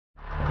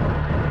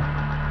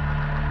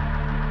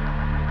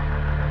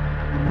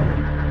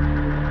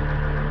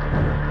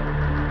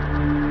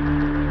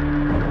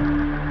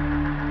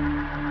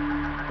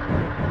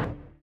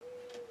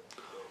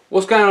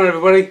What's going on,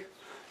 everybody?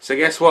 So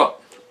guess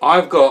what?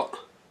 I've got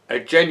a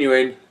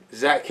genuine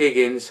Zac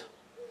Higgins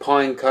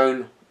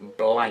Pinecone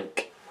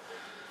blank.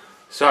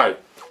 So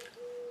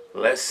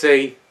let's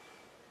see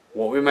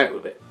what we make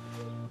with it.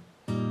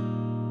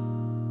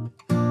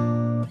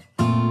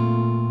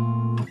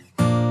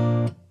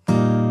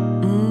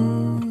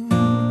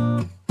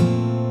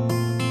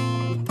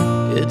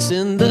 It's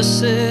in the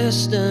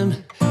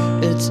system,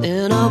 it's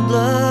in our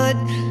blood.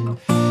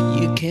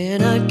 You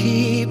cannot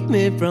keep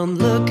me from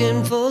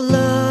looking for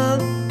love.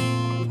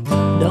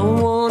 Don't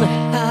wanna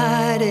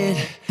hide it,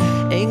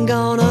 ain't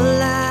gonna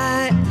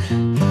lie.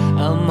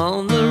 I'm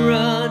on the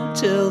run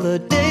till the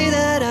day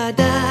that I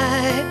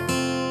die.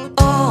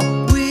 All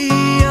we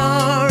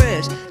are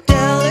is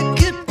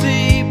delicate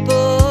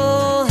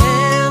people.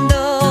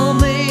 Handle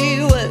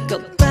me with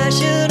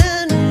compassion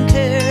and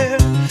care.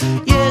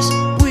 Yes,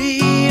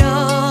 we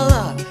all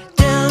are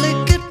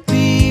delicate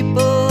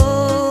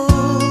people.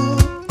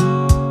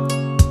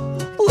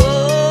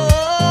 Whoa,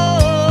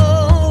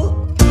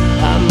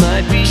 I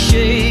might be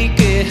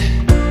shaky,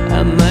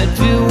 I might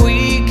feel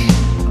weak.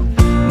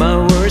 My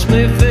words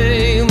may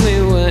fail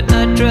me when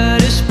I try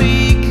to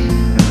speak.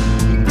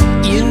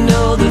 You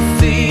know the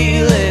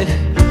feeling,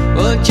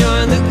 well,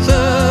 join the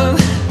club.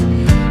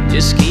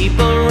 Just keep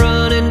on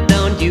running,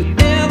 don't you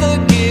ever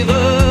give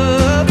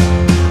up.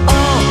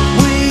 All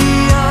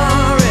we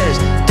are is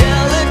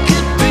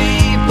delicate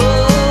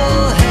people.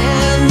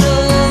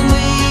 Handle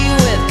me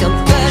with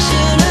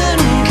compassion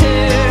and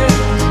care.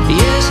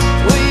 Yes,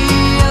 we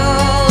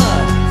all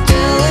are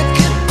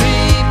delicate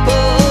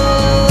people.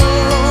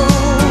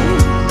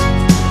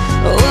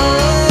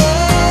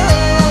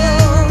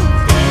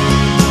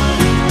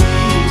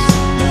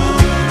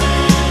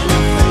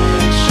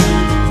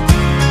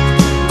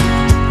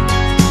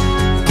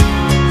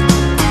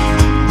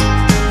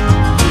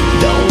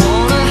 Don't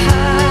wanna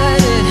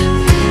hide it,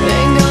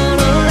 ain't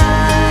gonna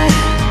lie.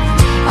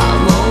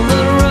 I'm on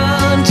the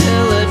run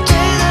till the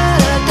day that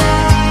I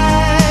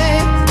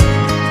die.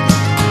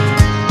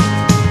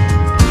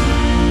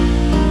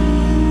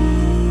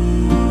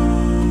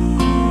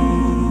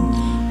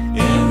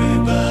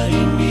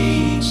 Everybody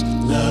needs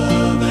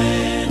love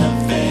and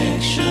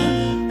affection.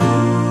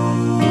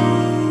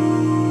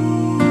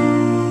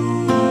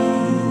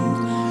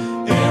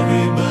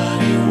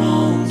 Everybody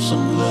wants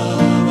some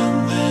love and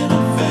then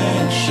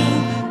affection.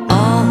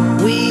 All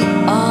we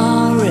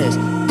are is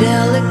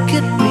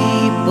delicate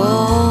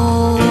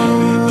people.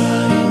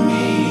 Everybody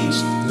needs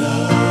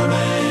love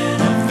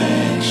and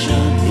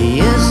affection.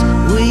 Yes,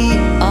 we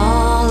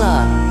all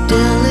are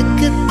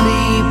delicate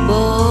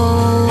people.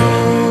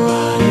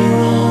 Everybody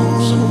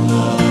wants some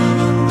love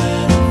and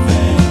then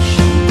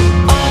affection.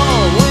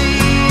 All we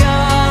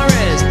are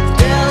is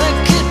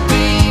delicate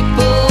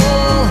people.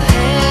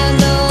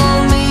 Handle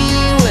me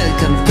with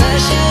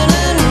compassion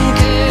and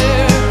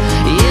care.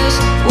 Yes,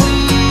 we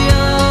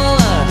all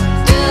are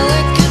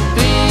delicate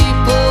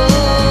people.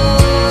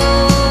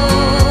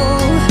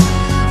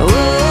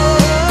 Whoa,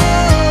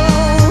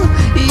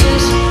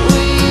 yes,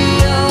 we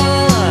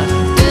all are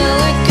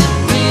delicate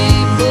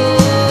people.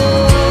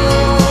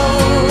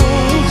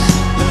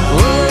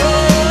 Whoa,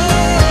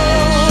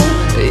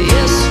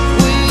 yes,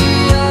 we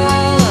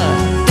all are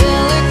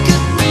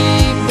delicate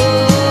people.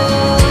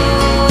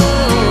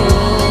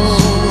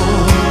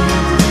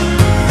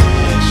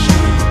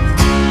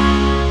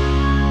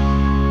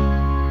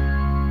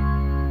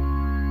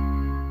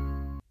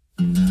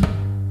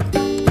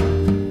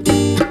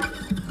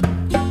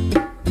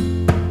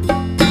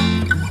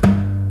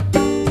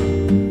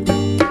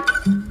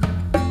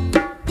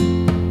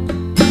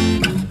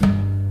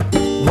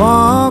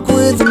 Walk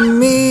with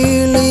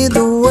me, lead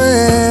the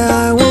way,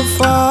 I will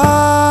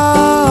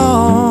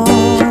follow.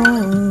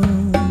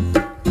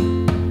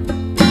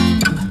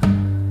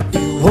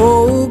 You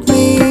woke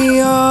me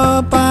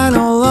up, I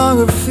no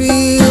longer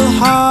feel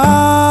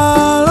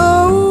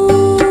hollow.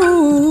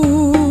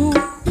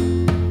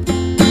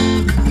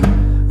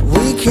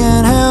 We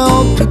can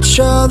help each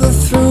other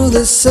through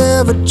this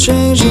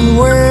ever-changing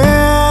weather.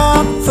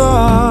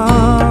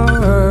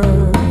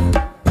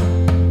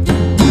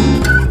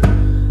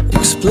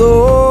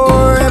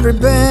 Explore every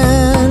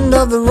bend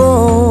of the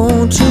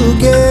road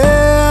together.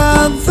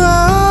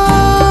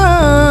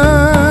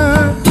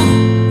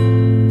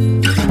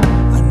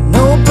 An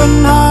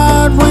open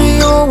heart when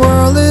your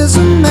world is a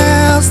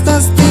mess.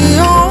 That's the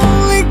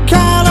only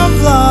kind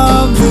of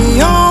love,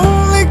 the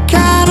only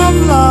kind of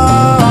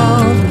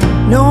love.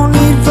 No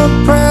need for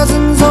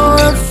presents or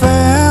a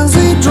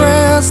fancy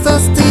dress.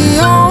 That's the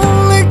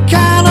only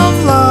kind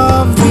of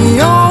love,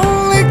 the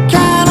only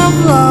kind of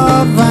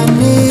love I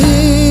need.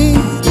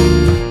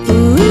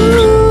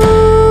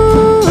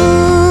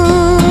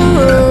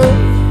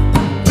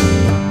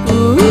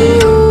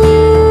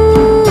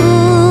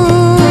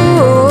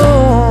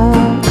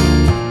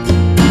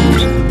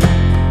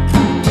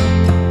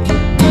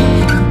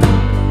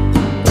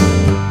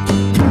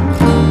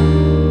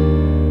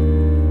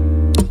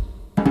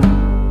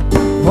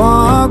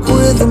 Walk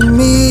with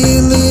me,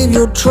 leave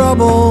your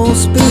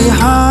troubles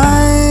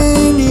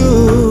behind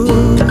you.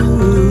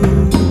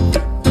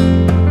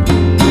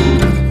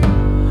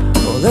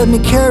 let me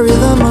carry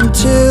them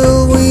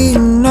until we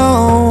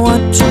know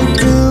what to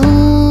do.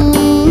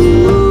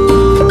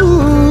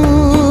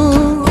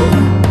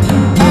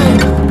 Hey,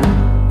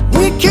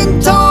 we can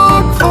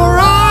talk for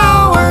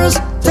hours,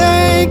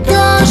 take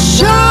a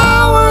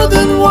shower,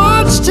 then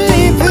watch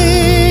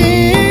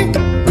TV.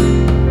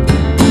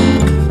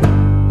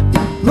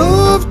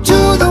 Move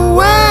to the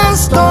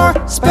west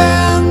or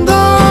spend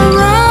the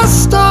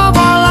rest of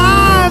our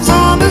lives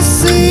on the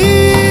sea.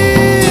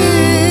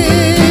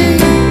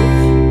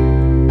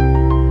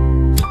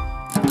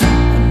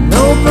 An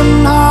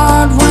open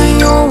heart when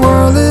your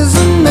world is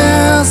a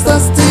mess,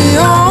 that's the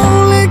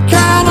only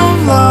kind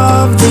of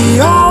love, the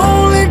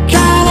only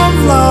kind of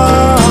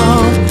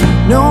love.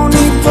 No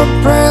need for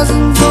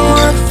presents or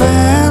a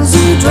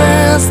fancy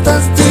dress,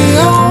 that's the